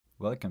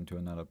Welcome to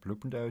another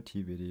Blueprint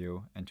IoT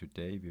video, and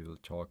today we will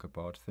talk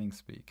about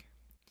ThingSpeak.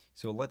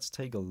 So let's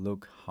take a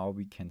look how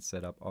we can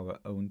set up our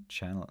own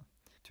channel.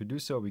 To do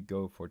so, we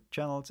go for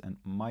channels and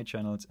my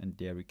channels, and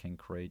there we can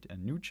create a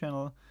new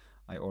channel.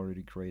 I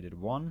already created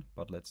one,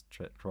 but let's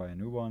try a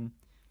new one.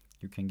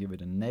 You can give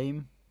it a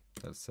name,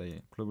 let's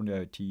say Blueprint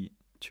IoT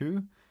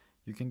 2.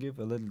 You can give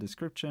a little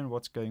description,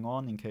 what's going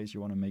on in case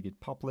you want to make it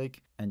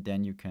public, and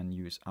then you can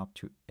use up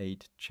to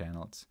 8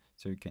 channels.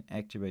 So you can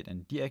activate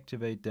and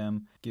deactivate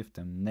them, give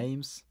them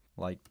names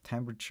like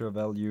temperature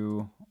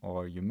value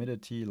or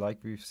humidity like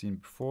we've seen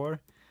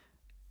before.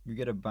 You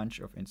get a bunch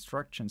of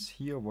instructions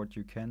here, what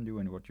you can do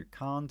and what you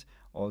can't.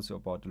 Also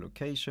about the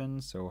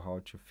location, so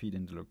how to feed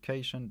in the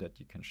location,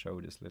 that you can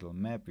show this little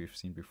map we've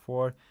seen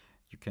before.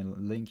 You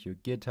can link your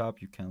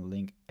GitHub, you can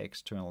link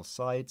external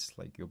sites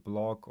like your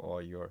blog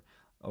or your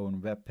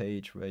own web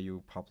page where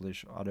you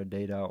publish other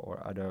data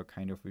or other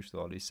kind of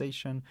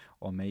visualization,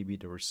 or maybe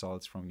the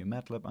results from your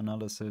MATLAB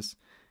analysis.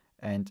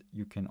 And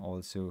you can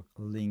also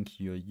link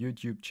your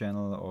YouTube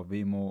channel or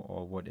Vimo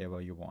or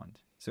whatever you want.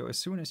 So as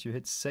soon as you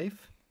hit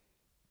save,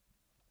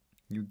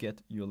 you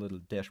get your little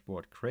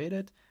dashboard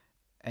created,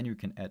 and you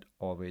can add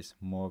always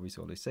more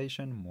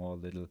visualization, more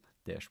little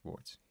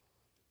dashboards.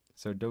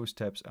 So those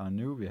tabs are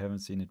new, we haven't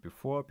seen it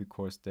before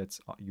because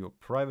that's your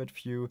private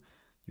view.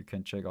 You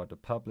can check out the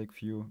public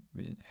view.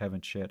 We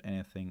haven't shared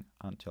anything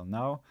until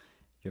now.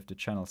 You have the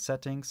channel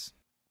settings.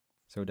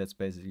 So that's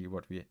basically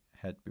what we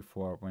had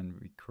before when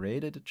we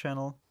created the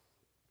channel.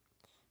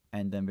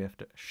 And then we have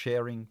the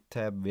sharing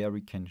tab where we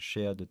can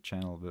share the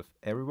channel with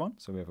everyone.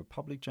 So we have a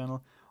public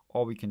channel,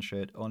 or we can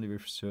share it only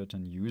with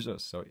certain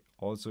users. So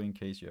also in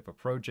case you have a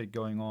project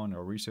going on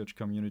or research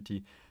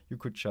community, you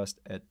could just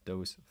add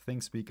those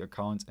ThingSpeak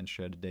accounts and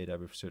share the data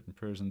with certain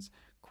persons.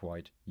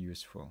 Quite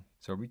useful.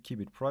 So we keep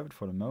it private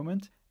for the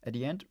moment. At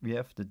the end, we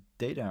have the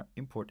data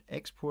import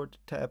export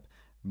tab.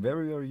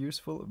 Very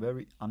useful,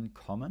 very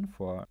uncommon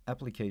for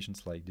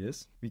applications like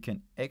this. We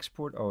can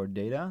export our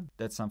data.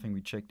 That's something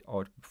we checked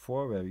out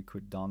before, where we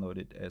could download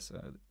it as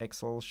an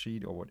Excel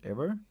sheet or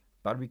whatever.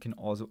 But we can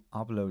also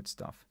upload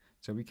stuff.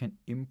 So we can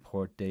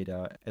import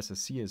data as a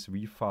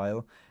CSV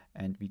file,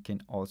 and we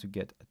can also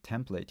get a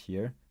template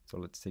here. So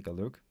let's take a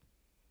look.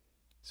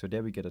 So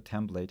there we get a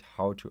template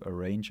how to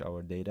arrange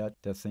our data.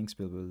 The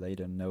ThingSpeak will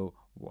later know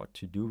what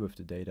to do with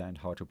the data and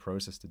how to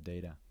process the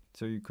data.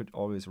 So you could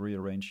always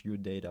rearrange your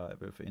data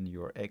within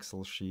your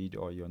Excel sheet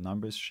or your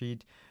numbers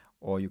sheet,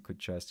 or you could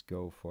just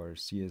go for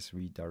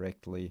CSV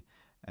directly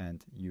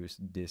and use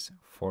this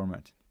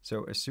format.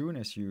 So as soon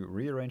as you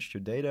rearranged your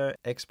data,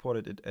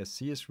 exported it as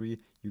CSV,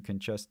 you can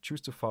just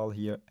choose the file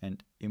here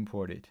and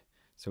import it.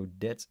 So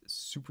that's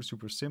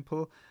super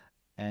simple.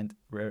 And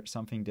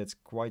something that's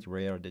quite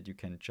rare, that you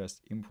can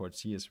just import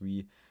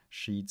CSV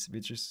sheets,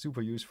 which is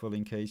super useful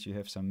in case you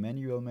have some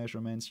manual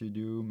measurements you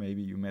do.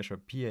 Maybe you measure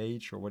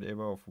pH or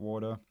whatever of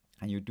water,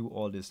 and you do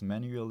all this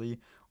manually.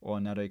 Or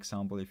another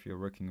example, if you're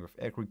working with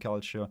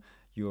agriculture,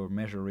 you're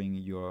measuring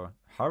your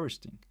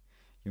harvesting.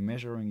 You're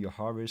measuring your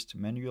harvest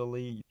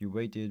manually, you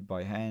weight it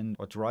by hand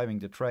or driving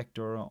the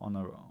tractor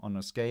on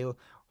a scale,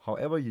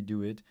 however you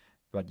do it,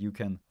 but you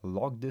can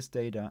log this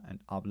data and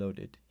upload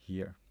it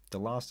here. The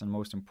last and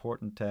most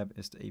important tab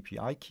is the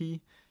API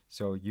key.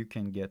 So you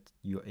can get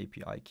your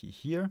API key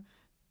here.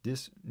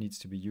 This needs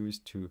to be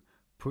used to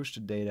push the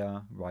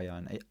data via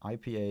an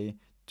IPA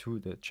to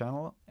the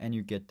channel, and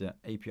you get the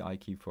API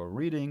key for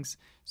readings.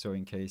 So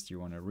in case you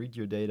want to read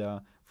your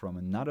data from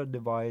another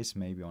device,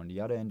 maybe on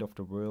the other end of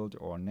the world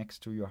or next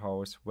to your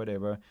house,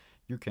 whatever,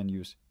 you can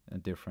use a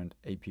different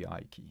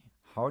API key.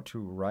 How to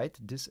write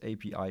this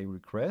API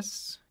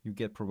requests, you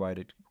get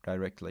provided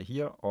directly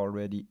here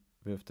already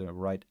with the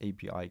right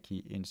API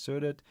key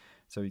inserted.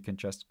 So you can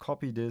just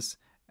copy this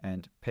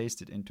and paste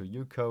it into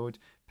your code,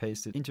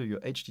 paste it into your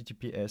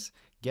HTTPS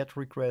GET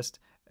request,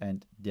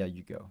 and there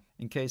you go.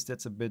 In case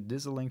that's a bit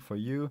dizzying for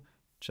you,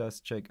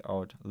 just check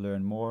out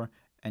Learn More,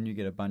 and you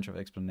get a bunch of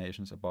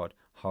explanations about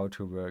how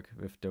to work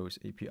with those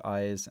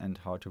APIs and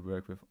how to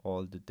work with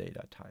all the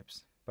data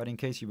types. But in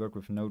case you work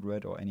with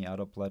Node-RED or any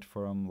other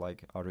platform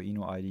like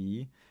Arduino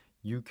IDE,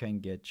 you can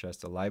get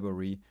just a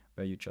library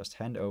where you just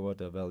hand over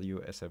the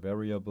value as a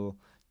variable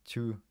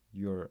to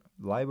your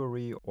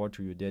library or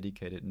to your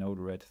dedicated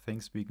Node-RED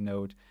ThingSpeak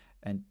node,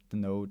 and the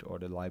node or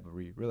the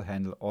library will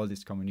handle all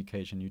this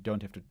communication. You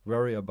don't have to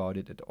worry about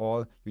it at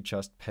all. You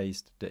just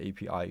paste the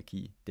API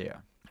key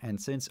there.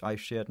 And since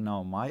I've shared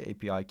now my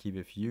API key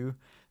with you,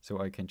 so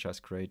I can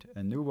just create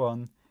a new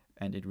one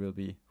and it will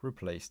be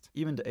replaced.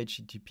 Even the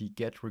HTTP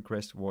GET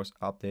request was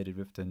updated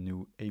with the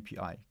new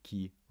API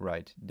key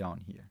right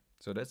down here.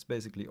 So that's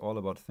basically all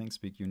about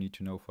ThingSpeak you need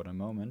to know for the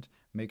moment.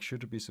 Make sure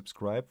to be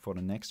subscribed for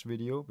the next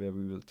video, where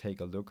we will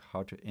take a look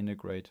how to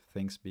integrate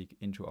ThingSpeak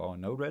into our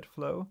Node-RED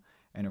flow,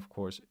 and of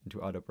course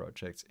into other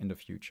projects in the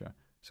future.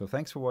 So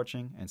thanks for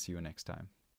watching, and see you next time.